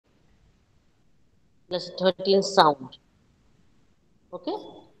Lesson 13 sound. Okay.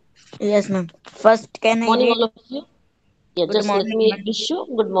 Yes, ma'am. First, can Good I morning, read? all of you. Yeah, Good just let morning, me ma'am. wish you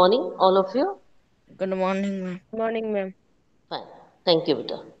good morning, all of you. Good morning, ma'am. Good morning, ma'am. Fine. Thank you,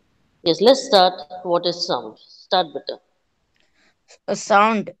 Beta. Yes, let's start. What is sound? Start, Beta. A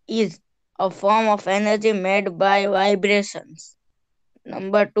sound is a form of energy made by vibrations.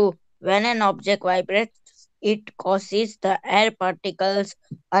 Number two, when an object vibrates, it causes the air particles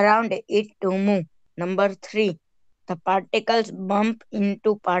around it to move. Number three, the particles bump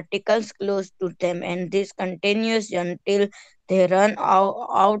into particles close to them, and this continues until they run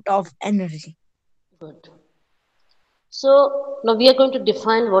out of energy. Good. So now we are going to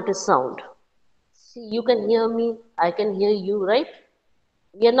define what is sound. See, you can hear me, I can hear you, right?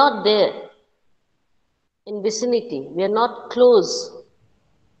 We are not there in vicinity. We are not close.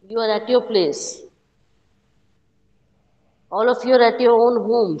 You are at your place. All of you are at your own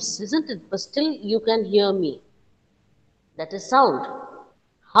homes, isn't it? But still you can hear me. That is sound.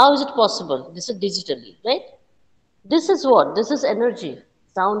 How is it possible? This is digitally, right? This is what? This is energy.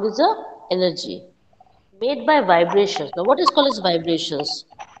 Sound is a energy made by vibrations. Now, what is called as vibrations?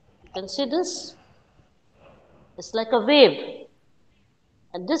 You can see this. It's like a wave,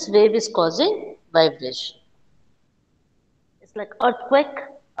 and this wave is causing vibration. It's like earthquake.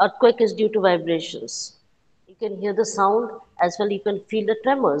 Earthquake is due to vibrations. You can hear the sound as well. You can feel the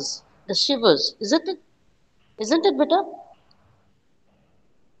tremors, the shivers. Isn't it? Isn't it better?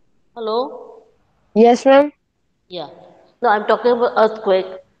 Hello. Yes, ma'am. Yeah. No, I'm talking about earthquake.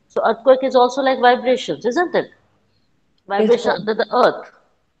 So earthquake is also like vibrations, isn't it? Yes, Vibration ma'am. under the earth,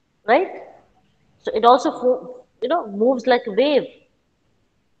 right? So it also, moves like a wave.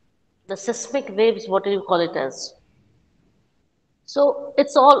 The seismic waves, what do you call it as? So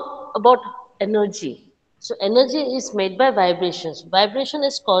it's all about energy. So energy is made by vibrations. Vibration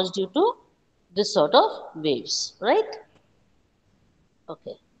is caused due to this sort of waves, right?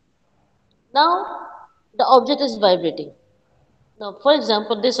 Okay. Now the object is vibrating. Now, for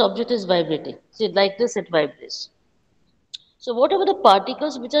example, this object is vibrating. See, like this, it vibrates. So whatever the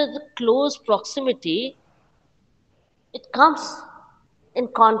particles which are the close proximity, it comes in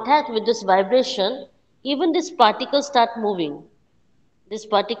contact with this vibration, even these particles start moving. These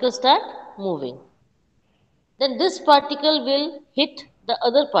particles start moving. Then this particle will hit the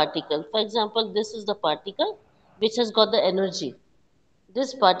other particle. For example, this is the particle which has got the energy.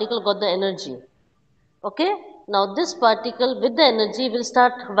 This particle got the energy. Okay? Now this particle with the energy will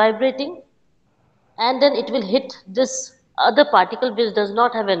start vibrating, and then it will hit this other particle which does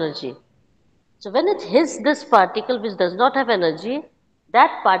not have energy. So when it hits this particle which does not have energy,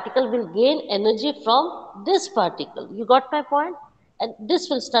 that particle will gain energy from this particle. You got my point? And this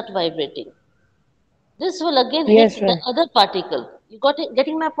will start vibrating. This will again hit Yes, the ma'am. other particle. You got it?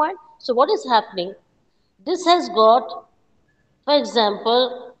 Getting my point? So what is happening? This has got, for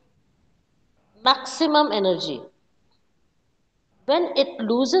example, maximum energy. When it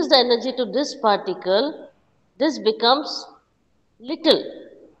loses the energy to this particle, this becomes little,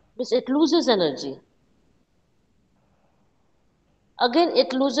 means it loses energy. Again,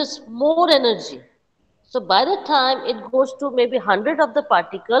 it loses more energy. So by the time it goes to maybe 100 of the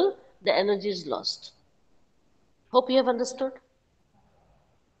particle, the energy is lost. Hope you have understood.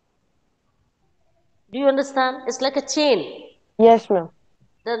 Do you understand? It's like a chain. Yes, ma'am.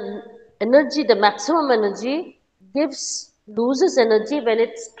 The energy, the maximum energy, loses energy when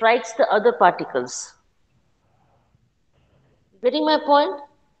it strikes the other particles. Getting my point?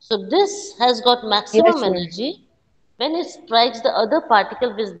 So this has got maximum Yes, ma'am. energy. When it strikes the other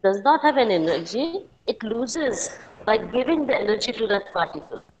particle which does not have any energy, it loses by giving the energy to that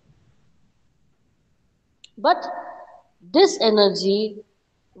particle. But this energy,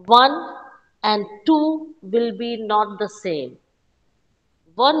 1 and 2, will be not the same.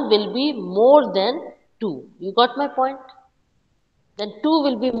 1 will be more than 2. You got my point? Then 2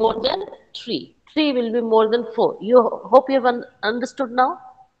 will be more than 3. 3 will be more than 4. You hope you have understood now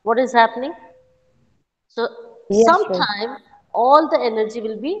what is happening. So Yes, ma'am. sometime all the energy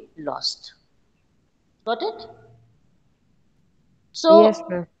will be lost. Got it? Yes, So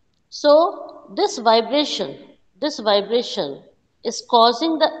ma'am. this vibration is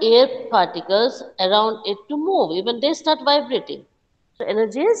causing the air particles around it to move. Even they start vibrating. So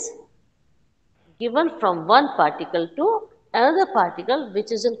energy is given from one particle to another particle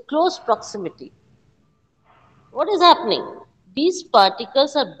which is in close proximity. What is happening? These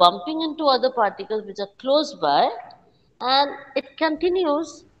particles are bumping into other particles which are close by, and it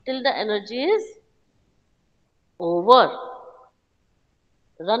continues till the energy is over.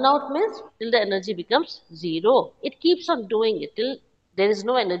 Run out means till the energy becomes zero. It keeps on doing it till there is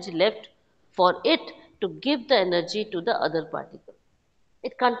no energy left for it to give the energy to the other particle.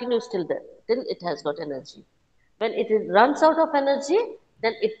 It continues till it has got energy. When runs out of energy,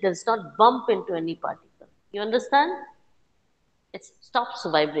 then it does not bump into any particle. You understand? It stops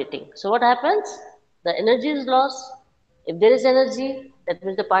vibrating. So what happens? The energy is lost. If there is energy, that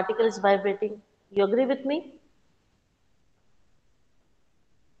means the particle is vibrating. You agree with me?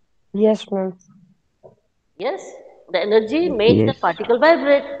 Yes, ma'am. Yes. The energy makes the Yes. particle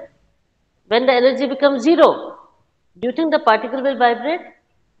vibrate. When the energy becomes zero, do you think the particle will vibrate?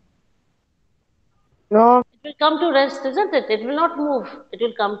 No. It will come to rest, isn't it? It will not move. It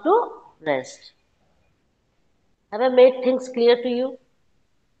will come to rest. Have I made things clear to you?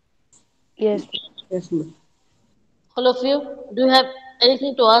 Yes. Yes, ma'am. All of you, do you have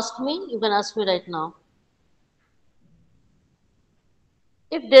anything to ask me? You can ask me right now.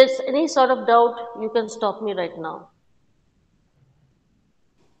 If there's any sort of doubt, you can stop me right now.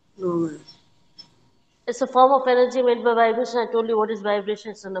 No, ma'am. It's a form of energy made by vibration. I told you what is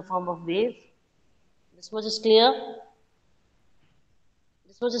vibration. It's in the form of wave. This much is clear.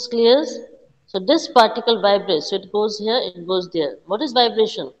 This much is clear. So this particle vibrates. So it goes here, it goes there. What is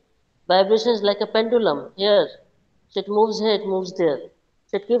vibration? Vibration is like a pendulum here. So it moves here, it moves there.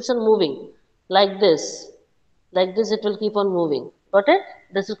 So it keeps on moving like this. Like this, it will keep on moving. Got it?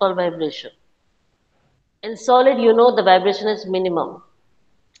 This is called vibration. In solid, you know the vibration is minimum.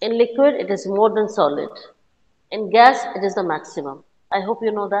 In liquid, it is more than solid. In gas, it is the maximum. I hope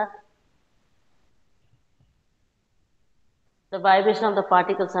you know that. The vibration of the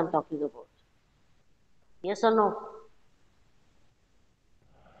particles I'm talking about. Yes or no?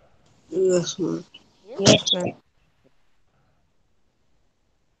 Yes, ma'am. Yes? Yes, ma'am.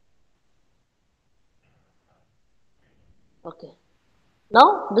 Okay.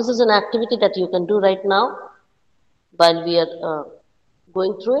 Now, this is an activity that you can do right now while we are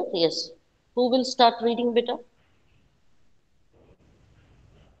going through it. Yes. Who will start reading better?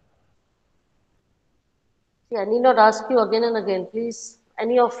 See, I need not ask you again and again. Please,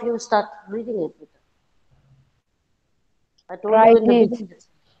 any of you start reading it better. I told you Try in the this. beginning.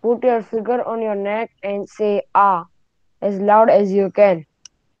 Put your finger on your neck and say ah as loud as you can.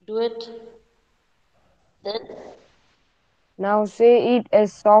 Do it. Then, Now say it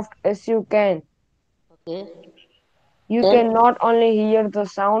as soft as you can. okay. You Then, can not only hear the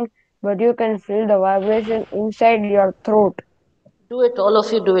sound, but you can feel the vibration inside your throat. do it. All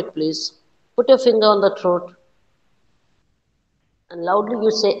of you do it, please. Put your finger on the throat and loudly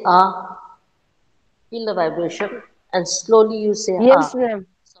you say ah. Feel the vibration and slowly you say Yes, ah ma'am.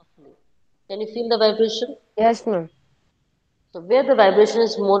 softly. Can you feel the vibration? Yes, ma'am. So where the vibration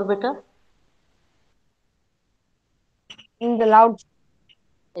is more better? In the loud.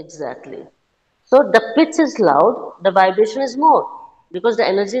 Exactly. So the pitch is loud, the vibration is more because the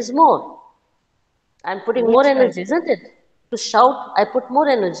energy is more. I'm putting more Yes, ma'am. energy, isn't it? To shout, I put more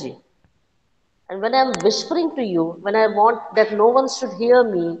energy. And when I'm whispering to you, when I want that no one should hear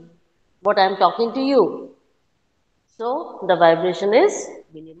me, what I'm talking to you, so the vibration is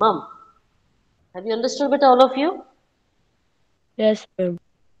minimum. Have you understood it, all of you? Yes, ma'am.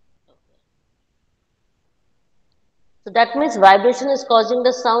 So that means vibration is causing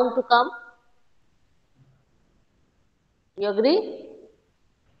the sound to come. You agree?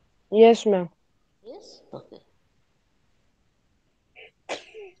 Yes, ma'am. Yes? Okay.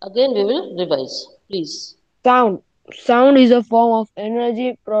 Again, we will revise. Please. Sound. Sound is a form of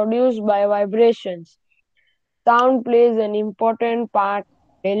energy produced by vibrations. Sound plays an important part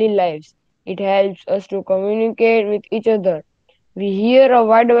in daily lives. It helps us to communicate with each other. We hear a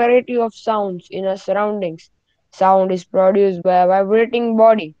wide variety of sounds in our surroundings. Sound is produced by a vibrating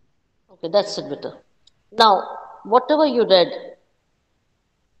body. Okay, that's it better. Now, whatever you read,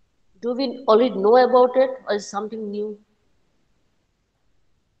 do we already know about it or is something new?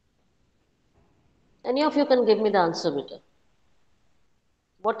 Any of you can give me the answer better.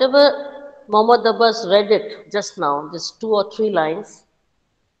 Whatever Mohammad Abbas read it just now, just 2 or 3 lines,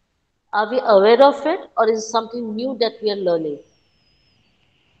 are we aware of it or is it something new that we are learning?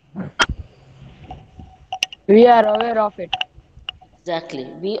 We are aware of it. Exactly.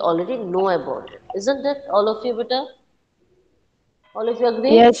 We already know about it. Isn't it? All of you better? All of you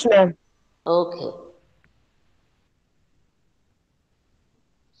agree? Yes, ma'am. Okay.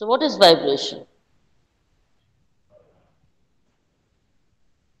 So what is vibration?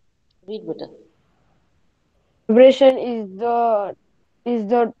 Read better. Vibration is the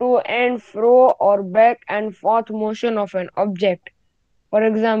to and fro or back and forth motion of an object. For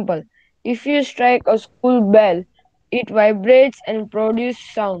example, if you strike a school bell, it vibrates and produces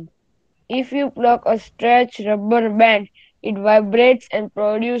sound. If you pluck a stretched rubber band, it vibrates and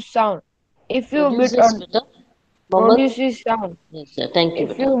produces sound. If you beat Produces, a beta. Mohammed? produces sound. Yes, sir. Thank you,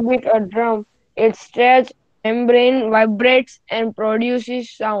 If beta. you beat a drum, its stretch membrane vibrates and produces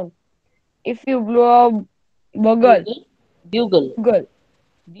sound. If you blow a bugle, Bugle. Bugle. bugle, Bugle.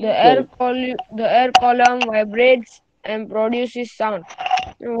 the air column vibrates and produces sound.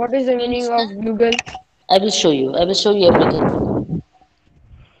 Now, what is the You meaning of understand? bugle? I will show you. I will show you everything, beta.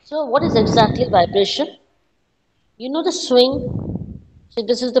 So, what is exactly vibration? You know the swing? See,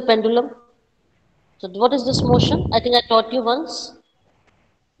 this is the pendulum. So, what is this motion? I think I taught you once.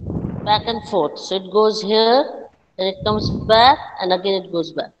 Back and forth. So, it goes here, then it comes back, and again it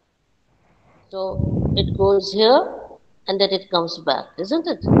goes back. So, it goes here, and then it comes back, isn't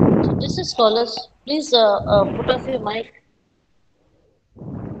it? So, this is called as, please put off your mic.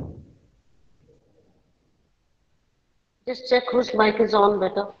 Just check whose mic is on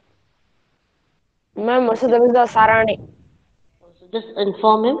better. Ma'am, Masudamiza Sarani. So, just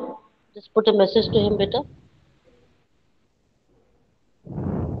inform him. Just put a message to him better.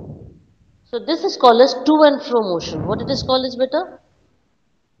 So, this is called as to and fro motion. What it is called is better?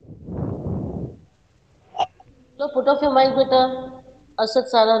 So, put off your mic better. Asad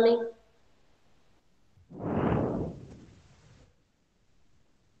Sarani.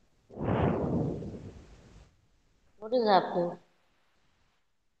 What is happening?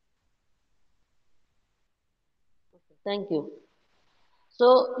 Thank you.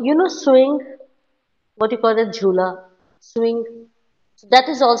 So, you know, swing, what you call it, jhula, swing. So that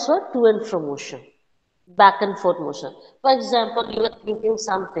is also a to and fro motion, back and forth motion. For example, you are thinking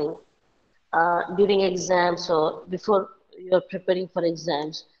something during exams or before you are preparing for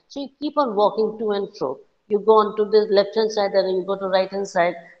exams. So you keep on walking to and fro. You go on to the left hand side and then you go to right hand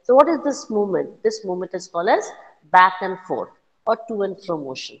side. So what is this movement? This movement is called as back and forth or to and fro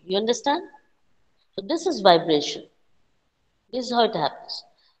motion. You understand? So this is vibration. This is how it happens.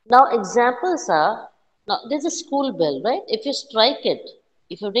 Now, examples are now there's a school bell, right? If you strike it,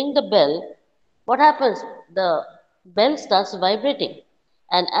 if you ring the bell, what happens? The bell starts vibrating,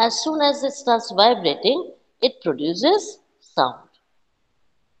 and as soon as it starts vibrating, it produces sound.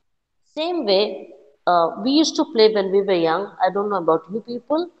 Same way, we used to play when we were young. I don't know about you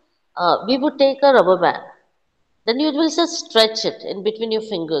people. We would take a rubber band, then you will just stretch it in between your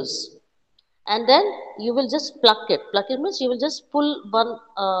fingers and then you will just pluck it. Pluck it means you will just pull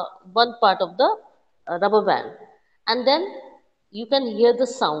one part of the rubber band, and then you can hear the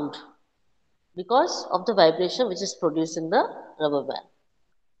sound because of the vibration which is produced in the rubber band.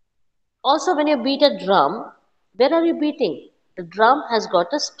 Also, when you beat a drum, where are you beating? The drum has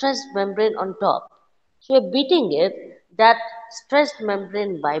got a stressed membrane on top. So you're beating it, that stressed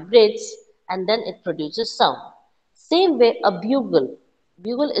membrane vibrates and then it produces sound. Same way, a bugle.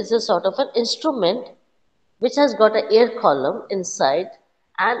 Bugle is a sort of an instrument which has got an air column inside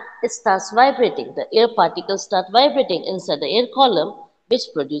and it starts vibrating. The air particles start vibrating inside the air column which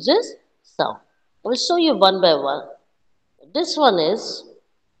produces sound. I will show you one by one. This one is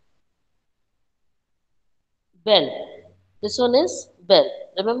bell. This one is bell.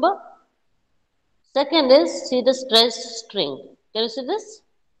 Remember? Second is see the stretched string. Can you see this?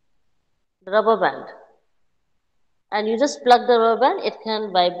 The rubber band. And you just plug the rubber band, it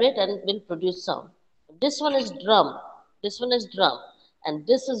can vibrate and it will produce sound. This one is drum. This one is drum. And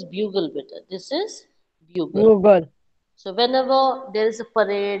this is bugle bitter. This is bugle. Google. So whenever there is a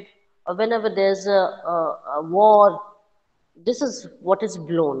parade or whenever there's a war, this is what is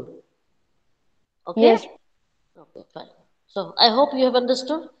blown. Okay? Yes, Okay, fine. So I hope you have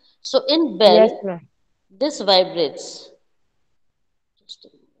understood. So in yes, bell, ma'am. this vibrates. Just a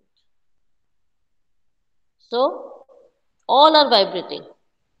moment. So all are vibrating.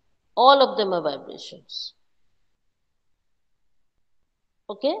 All of them are vibrations.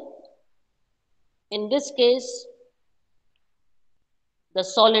 Okay? In this case, the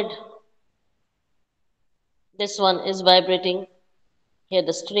solid, this one is vibrating. Here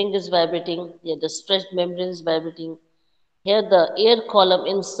the string is vibrating. Here the stretched membrane is vibrating. Here the air column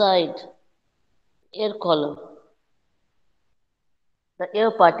inside, air column, the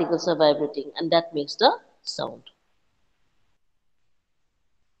air particles are vibrating and that makes the sound.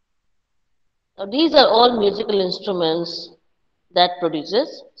 Now these are all musical instruments that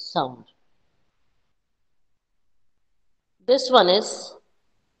produces sound. This one is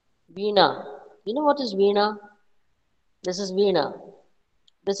veena. You know what is veena? This is veena.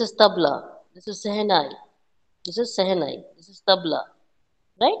 This is tabla. This is sehenai. This is sehenai. This is tabla.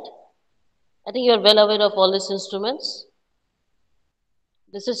 Right? I think you are well aware of all these instruments.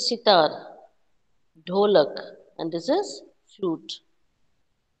 This is sitar, dholak, and this is flute.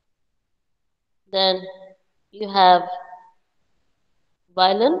 Then you have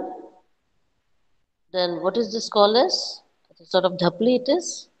violin, Then what is this called as? It's a sort of dhapli it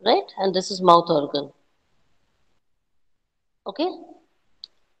is, right? And this is mouth organ. Okay?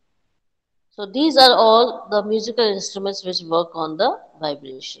 So these are all the musical instruments which work on the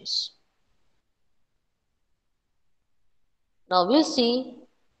vibrations. Now we'll see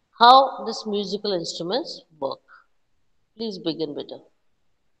how these musical instruments work. Please begin, Beta.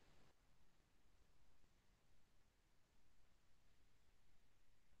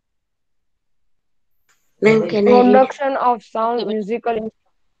 Ma'am, can I read? Production of Okay, sound Beta. musical.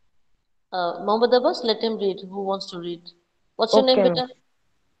 Mohammed Abbas, let him read. Who wants to read? What's your name, Okay, ma'am.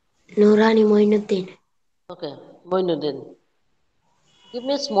 Beta? Nurani Moinuddin. Okay, Moinuddin. Give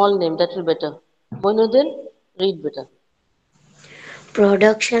me a small name, that will better. Moinuddin, read better.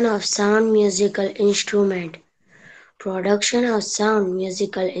 Production of sound musical instrument. Production of sound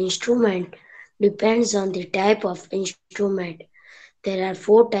musical instrument depends on the type of instrument. There are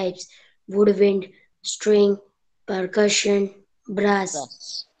four types: woodwind, string, percussion, brass.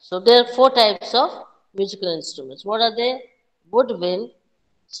 Brass. So there are four types of musical instruments. What are they? Woodwind,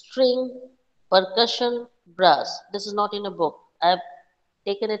 string, percussion, brass. This is not in a book. I have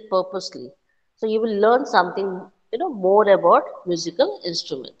taken it purposely. So you will learn something, more about musical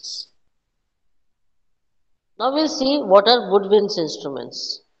instruments. Now we'll see what are woodwinds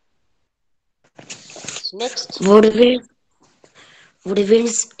instruments. Next. Woodwind,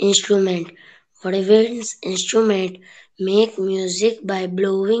 woodwind's instrument. Woodwind's instrument make music by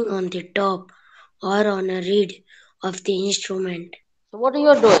blowing on the top or on a reed of the instrument. So what are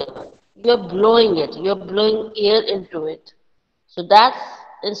you doing? You're blowing it. You're blowing air into it. So that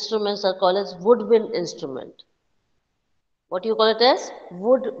instruments are called as woodwind instrument. What do you call it as?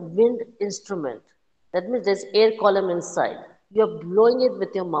 Woodwind instrument. That means there's air column inside. You're blowing it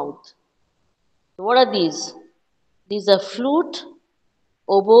with your mouth. So what are these? These are flute,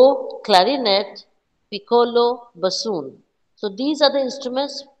 oboe, clarinet, piccolo, bassoon. So these are the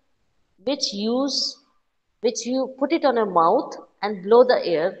instruments which use which you put it on your mouth and blow the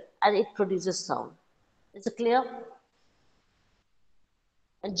air and it produces sound. Is it clear?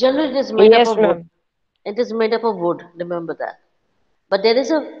 And generally it is made up Yes, of wood. ma'am. It is made up of wood, remember that. But there is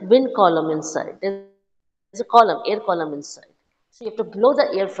a wind column inside. There is a column, air column inside. So you have to blow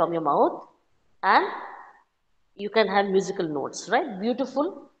the air from your mouth and you can have musical notes, right?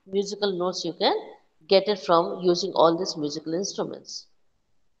 Beautiful musical notes you can get it from using all these musical instruments.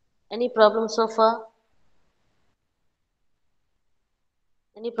 Any problem so far?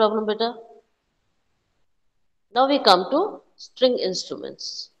 Any problem, beta? Now we come to string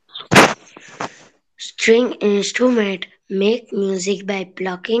instruments. String instrument make music by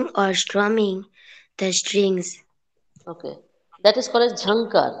plucking or strumming the strings. Okay. That is called as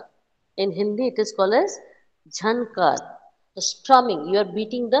jhankar. In Hindi, it is called as jhankar. The strumming, you are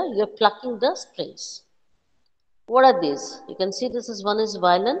plucking the strings. What are these? You can see this is one is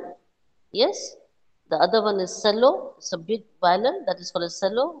violin. Yes. The other one is cello. It's a big violin that is called as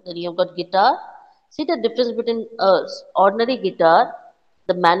cello. Then you have got guitar. See the difference between ordinary guitar,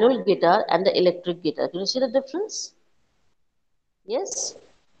 the manual guitar, and the electric guitar. Can you see the difference? Yes.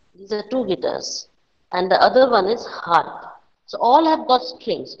 These are two guitars. And the other one is harp. So all have got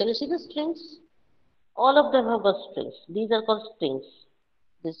strings. Can you see the strings? All of them have got strings. These are called strings.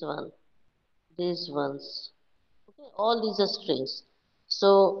 This one, these ones. Okay, all these are strings.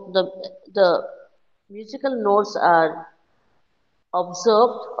 So the musical notes are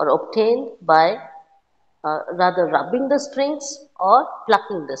observed or obtained by rather rubbing the strings or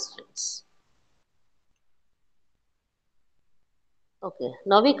plucking the strings. Okay,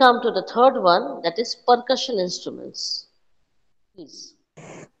 now we come to the third one, that is percussion instruments. Please.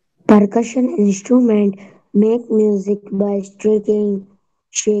 Percussion instrument make music by striking,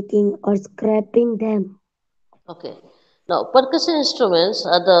 shaking or scraping them. Okay. Now, percussion instruments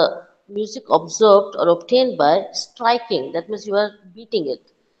are the music observed or obtained by striking. That means you are beating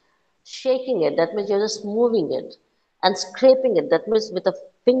it, shaking it. That means you're just moving it, and scraping it. That means with a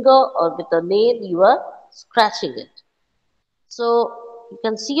finger or with a nail you are scratching it. So you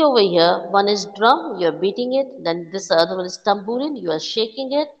can see over here, one is drum, you are beating it. Then this other one is tambourine, you are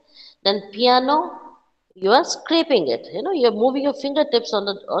shaking it. Then piano, you are scraping it. You are moving your fingertips on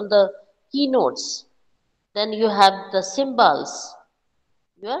the keynotes. Then you have the cymbals,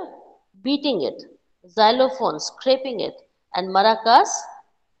 you are beating it, xylophone, scraping it, and maracas,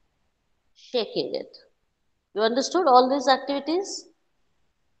 shaking it. You understood all these activities?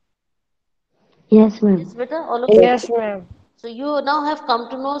 Yes, Yes, ma'am. beta, all of you? Yes, ma'am. So you now have come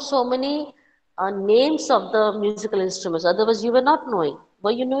to know so many names of the musical instruments. Otherwise, you were not knowing.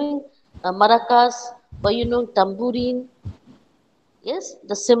 Were you knowing maracas? Were you knowing tambourine? Yes,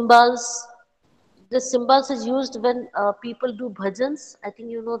 the cymbals. This symbols is used when people do bhajans. I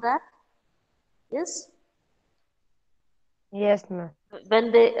think you know that. Yes, Yes, ma'am.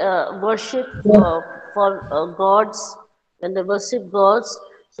 when they worship for gods, when they worship gods.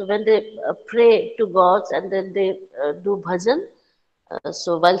 So when they pray to gods and then they do bhajan.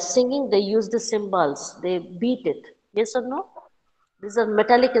 So while singing, they use the cymbals. They beat it. Yes or no? These are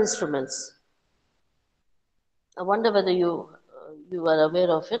metallic instruments. I wonder whether you are aware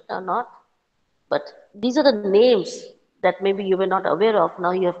of it or not. But these are the names that maybe you were not aware of.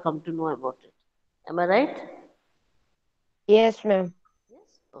 Now you have come to know about it. Am I right? Yes, ma'am.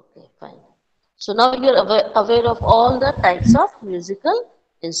 Yes. Okay, fine. So now you're aware of all the types of musical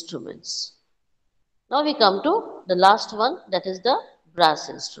instruments. Now we come to the last one, that is the brass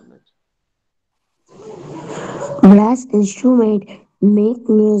instrument. Brass instrument make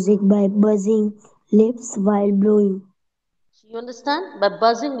music by buzzing lips while blowing. So you understand? By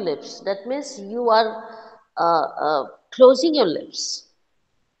buzzing lips, that means you are closing your lips,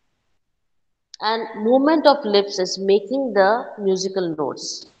 and movement of lips is making the musical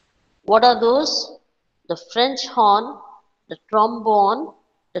notes. What are those? The French horn, the trombone,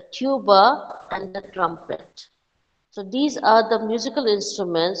 the tuba, and the trumpet. So these are the musical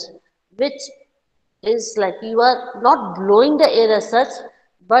instruments which is like you are not blowing the air as such,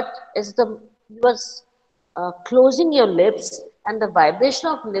 but is the you are closing your lips and the vibration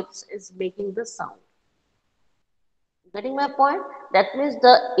of lips is making the sound. Getting my point? That means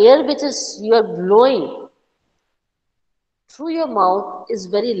the air which is you are blowing through your mouth is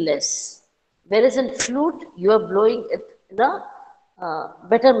very less. Whereas in flute, you are blowing it in a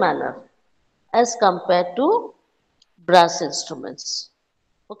better manner as compared to brass instruments.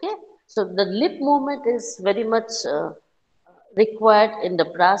 Okay? So the lip movement is very much required in the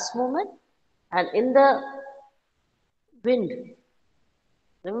brass movement and in the wind.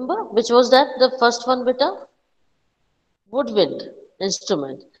 Remember, which was that the first one, beta? Woodwind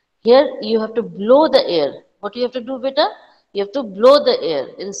instrument. Here you have to blow the air. What you have to do, beta? You have to blow the air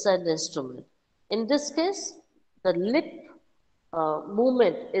inside the instrument. In this case, the lip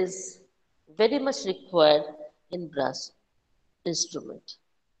movement is very much required in brass instrument.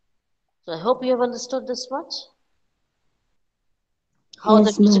 So I hope you have understood this much. How the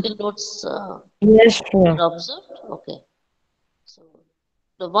Yes, ma'am. musical notes Yes, ma'am. are observed. Okay. So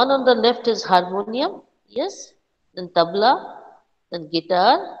the one on the left is harmonium. Yes. Then tabla. Then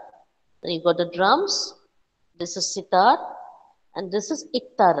guitar. Then you got the drums. This is sitar, and this is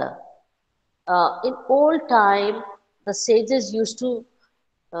iktara. In old time, the sages used to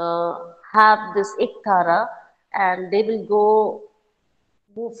have this iktara, and they will go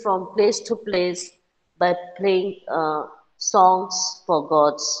move from place to place by playing songs for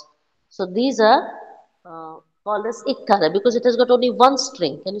gods. So these are called as iktara because it has got only one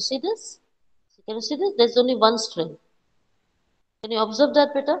string. Can you see this? Can you see this? There's only one string. Can you observe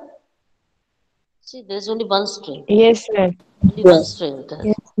that better? See, there's only one string. Yes, ma'am. Only one string it has.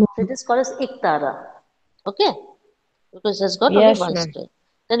 Yes, So ma'am. it is called as iktara. Okay? Because it has got only Yes, one ma'am. string.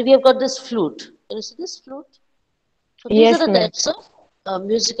 Then we have got this flute. Can you see this flute? So these are Yes, the ma'am. types of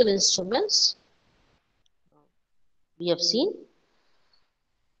musical instruments we have seen.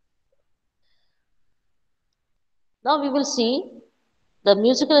 Now we will see the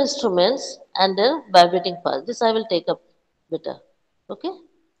musical instruments and their vibrating parts. This I will take up later. Okay?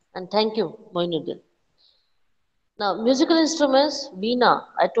 And thank you, Moinuddin. Now, musical instruments, Veena,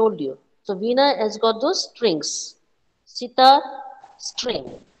 I told you. So, Veena has got those strings. Sitar,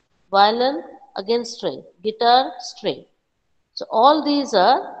 string. Violin, again string. Guitar, string. So, all these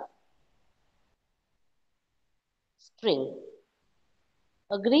are string.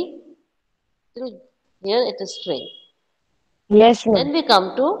 Agree? Till here it is string. Yes, ma'am. Then we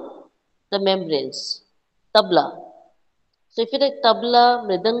come to the membranes. Tabla. So, if you take tabla,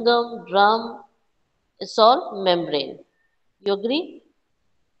 mridangam, drum, it's all membrane. You agree?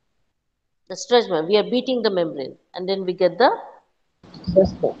 The stretch membrane. We are beating the membrane and then we get the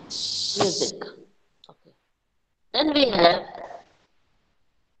music. Okay. Then we have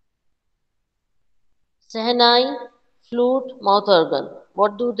Sehenai, flute, mouth organ.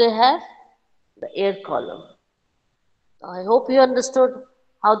 What do they have? The air column. I hope you understood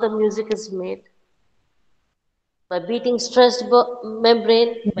how the music is made. By beating stressed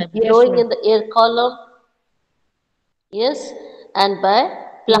membrane, by Yes, blowing ma'am. in the air column, yes, and by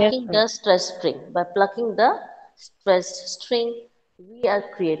Yes, plucking ma'am. the stress string. By plucking the stressed string, we are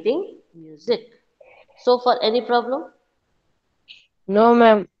creating music. So far, any problem? No,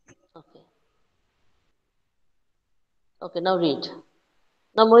 ma'am. Okay. Okay, now read.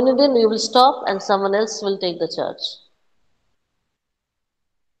 Now, Moinuddin, you will stop and someone else will take the charge.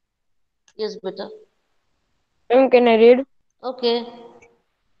 Yes, beta. Ma'am, can I read? Okay.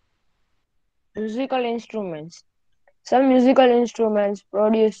 Musical instruments. Some musical instruments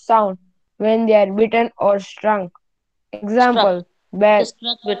produce sound when they are beaten or strung. Struck. Example, It bell, is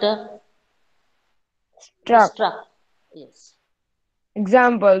struck, beta. It is struck. struck. Yes.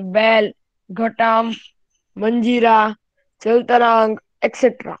 Example, bell, ghatam, manjira, chiltarang,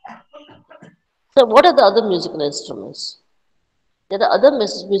 etc. So, what are the other musical instruments? There are other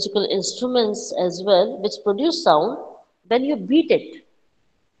musical instruments as well which produce sound when you beat it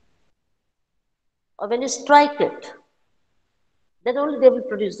or when you strike it. Then only they will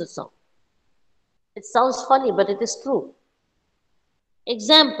produce the sound. It sounds funny, but it is true.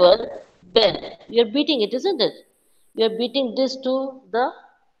 Example, bell. You're beating it, isn't it? You're beating this to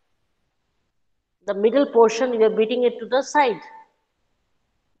the middle portion, you're beating it to the side.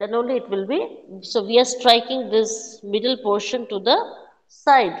 Then only it will be. So we are striking this middle portion to the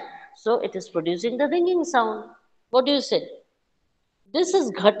side. So it is producing the ringing sound. What do you say? This is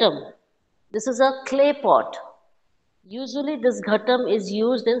ghatam. This is a clay pot. Usually this ghatam is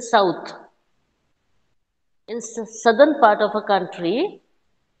used in south. In southern part of a country,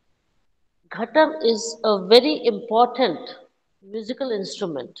 ghatam is a very important musical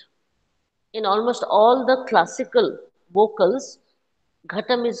instrument. In almost all the classical vocals,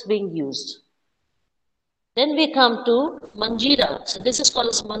 ghatam is being used. Then we come to manjira. So this is called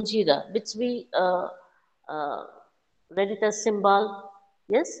as manjira, which we uh, read it as cymbal.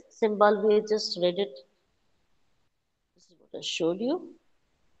 Yes, cymbal. We just read it. This is what I showed you.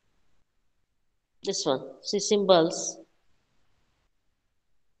 This one. See cymbals.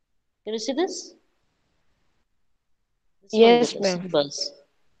 Can you see this? This one, Yes, better ma'am. cymbals.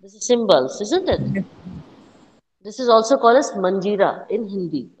 This is cymbals, isn't it? This is also called as manjira in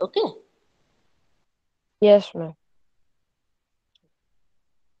Hindi. Okay. Yes, ma'am.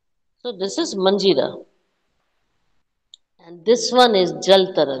 So this is manjira, and this one is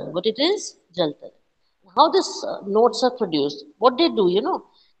jal tarang. What it is? Jal tarang. How these notes are produced? What they do,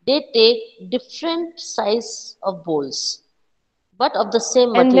 they take different size of bowls, but of the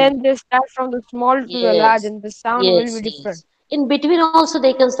same And material. then they start from the small to the large, Yes, and the sound will be yes, different. yes. In between also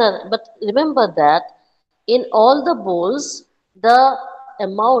they can serve, but remember that in all the bowls, the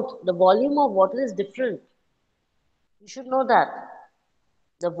amount, the volume of water is different. You should know that.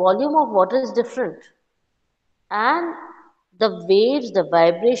 The volume of water is different. And the waves, the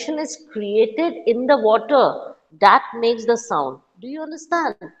vibration is created in the water. That makes the sound. Do you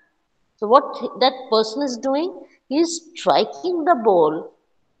understand? So what that person is doing, he is striking the bowl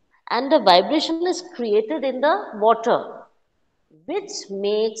and the vibration is created in the water, which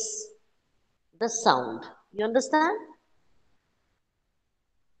makes the sound. You understand?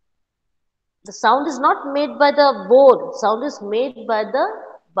 The sound is not made by the bowl. Sound is made by the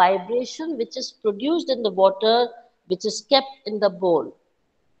vibration which is produced in the water, which is kept in the bowl.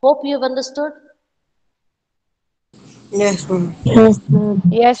 Hope you have understood. Yes, ma'am. Yes, ma'am.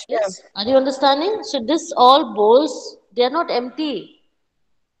 Yes, are you understanding? So this all bowls, they are not empty.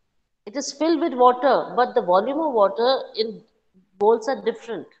 It is filled with water, but the volume of water in bowls are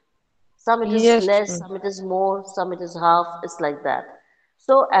different. Some it is Yes, less, ma'am. some it is more, some it is half. It's like that.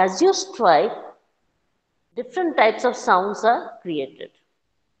 So as you strike, different types of sounds are created.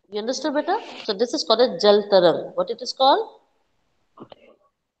 You understood better? So this is called a jal tarang. What it is called?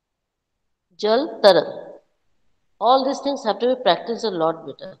 Jal tarang. All these things have to be practiced a lot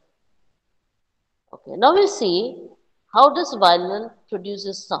better. Okay, now we see how does violin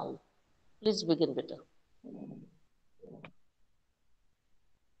produces sound. Please begin better.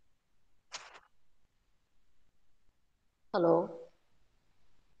 Hello,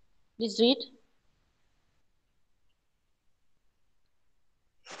 please read.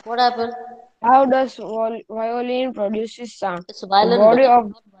 What happened? How does violin produces sound? It's The violin body better, of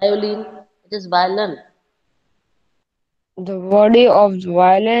not violin. It is violin. the body of the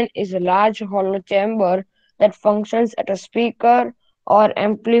violin is a large hollow chamber that functions as a speaker or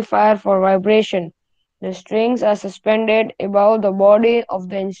amplifier for vibration. The strings are suspended above the body of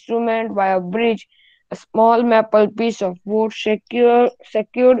the instrument by a bridge, a small maple piece of wood secured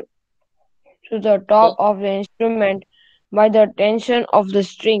to the top Okay. of the instrument by the tension of the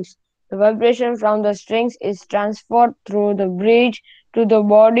strings. The vibration from the strings is transferred through the bridge to the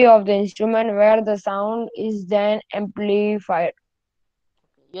body of the instrument where the sound is then amplified.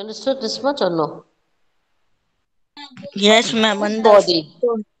 You understood this much or no? Yes, ma'am. This body,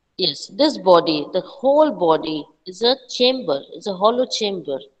 Understood. yes, this body, the whole body is a chamber, is a hollow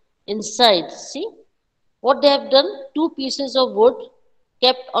chamber. Inside, see what they have done? Two pieces of wood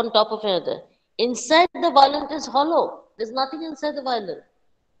kept on top of another. Inside the violin is hollow. There's nothing inside the violin.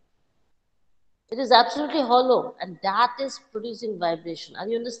 It is absolutely hollow, and that is producing vibration. Are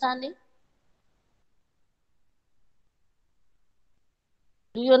you understanding?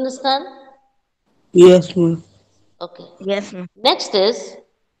 Do you understand? Yes, ma'am. Okay. Yes, ma'am. Next is,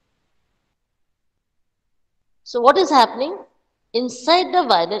 so what is happening? Inside the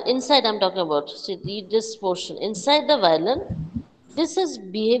violin, inside I'm talking about, see, read this portion. Inside the violin, this is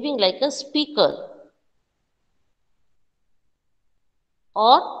behaving like a speaker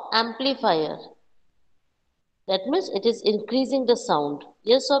or amplifier. That means it is increasing the sound.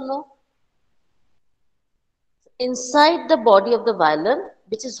 Yes or no? Inside the body of the violin,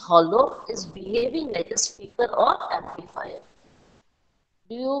 which is hollow, is behaving like a speaker or amplifier.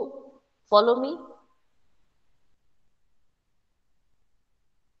 Do you follow me?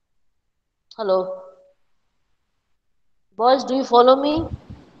 Hello. Boys, do you follow me?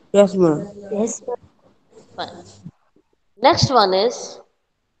 Yes, ma'am. Yes, ma'am. Fine. Next one is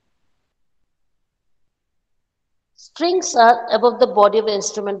strings are above the body of the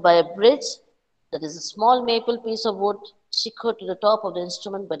instrument by a bridge, that is a small maple piece of wood secured to the top of the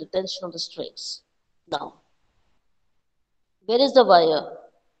instrument by the tension of the strings. Now, where is the wire?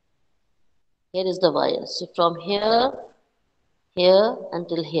 Here is the wire. So from here, here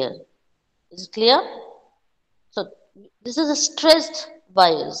until here. Is it clear? So this is a stressed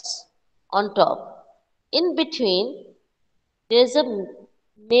wires on top. In between, there is a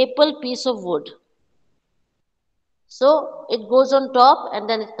maple piece of wood. So it goes on top and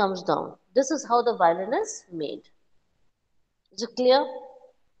then it comes down. This is how the violin is made. Is it clear?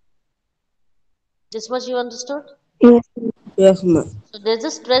 This much you understood? Yes, Yes, ma'am. So there's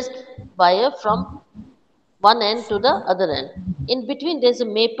a stressed wire from one end to the other end. In between, there's a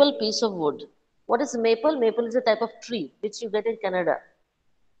maple piece of wood. What is maple? Maple is a type of tree which you get in Canada.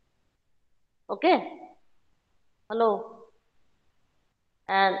 Okay? Hello.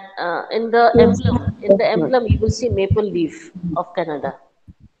 And in the emblem, you will see maple leaf of Canada.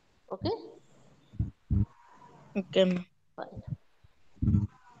 Okay? Okay, ma'am. Fine.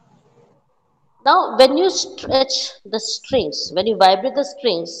 Now, when you stretch the strings, when you vibrate the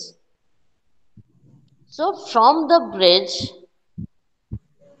strings, so from the bridge,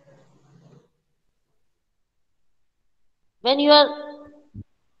 when you are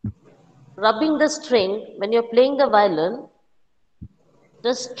rubbing the string, when you're playing the violin,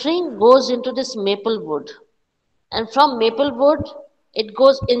 the string goes into this maple wood. And from maple wood, it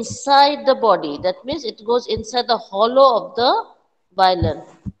goes inside the body. That means it goes inside the hollow of the violin,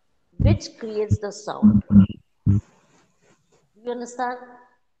 which creates the sound. Do you understand?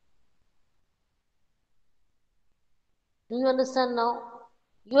 Do you understand now?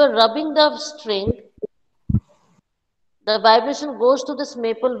 You are rubbing the string, the vibration goes to this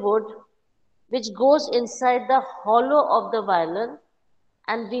maple wood, which goes inside the hollow of the violin,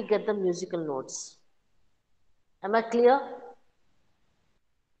 and we get the musical notes. Am I clear?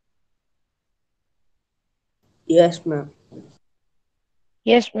 Yes, ma'am.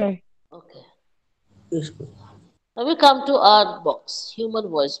 Yes, ma'am. Okay. Yes, ma'am. Now we come to our box, human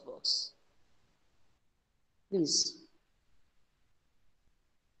voice box. Please.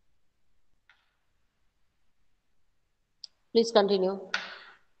 Please continue.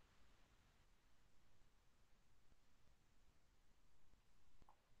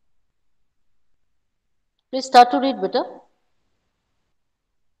 Please start to read, beta.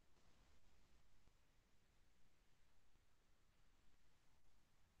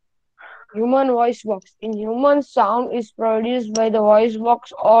 Human voice box. In human, sound is produced by the voice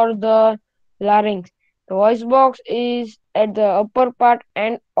box or the larynx. The voice box is at the upper part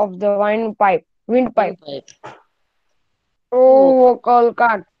end of the windpipe. Windpipe. Two. Two vocal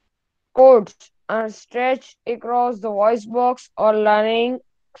cords are stretched across the voice box or larynx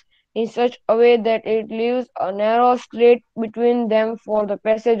in such a way that it leaves a narrow slit between them for the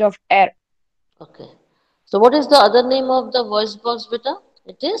passage of air. Okay. So what is the other name of the voice box, beta?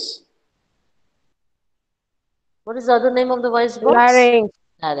 It is? What is the other name of the voice box? Larynx.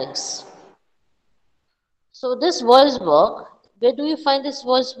 Larynx. So this voice box, where do you find this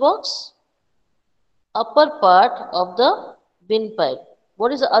voice box? Upper part of the windpipe.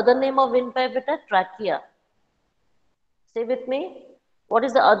 What is the other name of windpipe, beta? Trachea. Say with me. What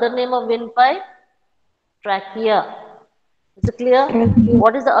is the other name of windpipe? Trachea. Is it clear?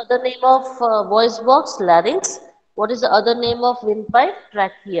 What is the other name of voice box? Larynx. What is the other name of windpipe?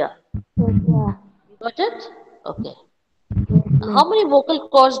 Trachea. You got it? Okay. How many vocal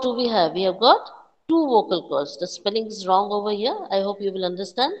cords do we have? We have got two vocal cords. The spelling is wrong over here. I hope you will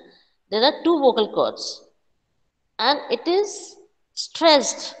understand. There are two vocal cords. And it is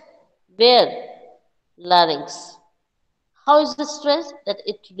stressed where? Larynx. How is it stressed? That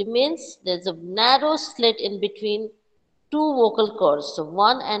it remains, there's a narrow slit in between two vocal cords. So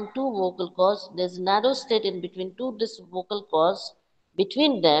one and two vocal cords, there's a narrow slit in between two this vocal cords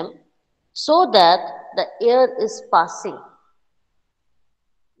between them so that the air is passing.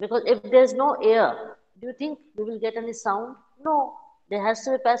 Because if there's no air, do you think we will get any sound? No. There has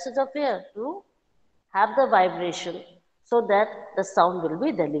to be passage of air to have the vibration so that the sound will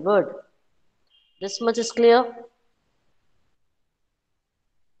be delivered. This much is clear?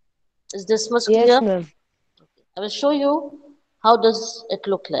 Is this much Yes, clear? ma'am. I will show you how does it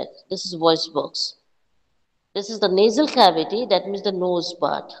look like. This is voice box. This is the nasal cavity, that means the nose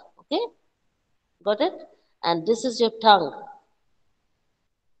part. Okay? Got it? And this is your tongue.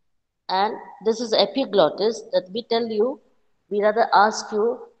 And this is epiglottis that we tell you, we rather ask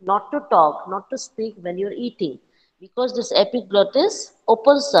you not to talk, not to speak when you're eating. Because this epiglottis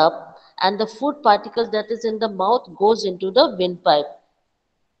opens up and the food particles that is in the mouth goes into the windpipe.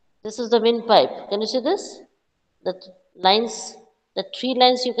 This is the windpipe. Can you see this? The lines, the three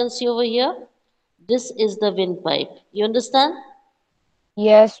lines you can see over here. This is the windpipe. You understand?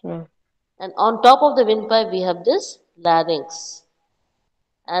 Yes, ma'am. And on top of the windpipe, we have this larynx.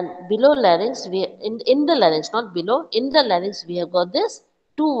 And below larynx, in the larynx, not below, in the larynx, we have got this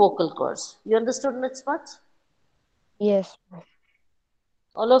two vocal cords. You understood much? Yes, ma'am.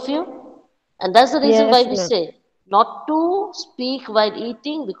 All of you? And that's the reason why Yes, we ma'am. say not to speak while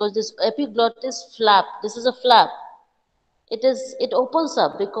eating because this epiglottis flap, this is a flap. It opens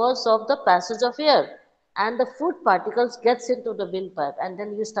up because of the passage of air and the food particles gets into the windpipe and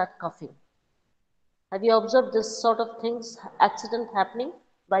then you start coughing. Have you observed this sort of things, accident happening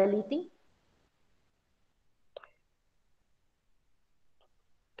while eating?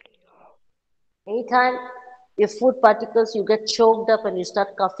 Anytime your food particles, you get choked up and you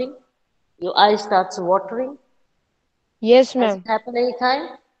start coughing, your eye starts watering. Yes, Has it ma'am. happened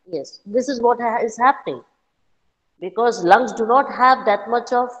anytime? Yes. This is what is happening because lungs do not have that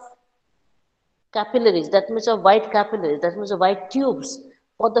much of capillaries, that much of white capillaries, that much of white tubes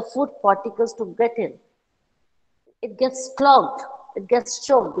for the food particles to get in. It gets clogged, it gets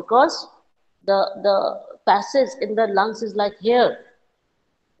choked because the passage in the lungs is like here.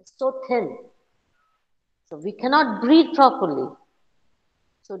 It's so thin. So we cannot breathe properly.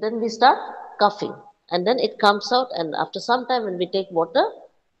 So then we start coughing. And then it comes out and after some time when we take water,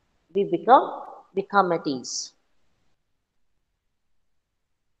 we become at ease.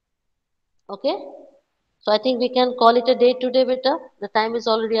 Okay? So I think we can call it a day today, beta. The time is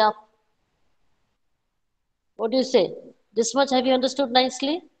already up. What do you say? This much have you understood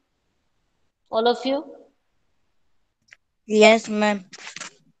nicely? All of you? Yes, ma'am.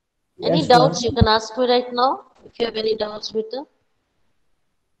 Any Yes, ma'am. doubts you can ask me right now? If you have any doubts, beta.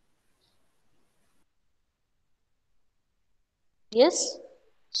 Yes?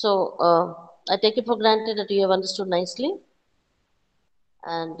 So I take it for granted that you have understood nicely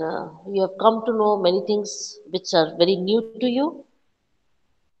and you have come to know many things which are very new to you.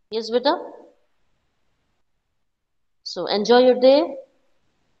 Yes, beta? So enjoy your day.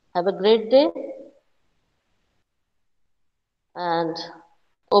 Have a great day and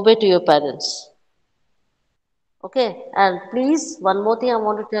obey to your parents. Okay, and please, one more thing I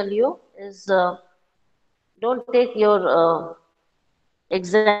want to tell you is don't take your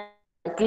exam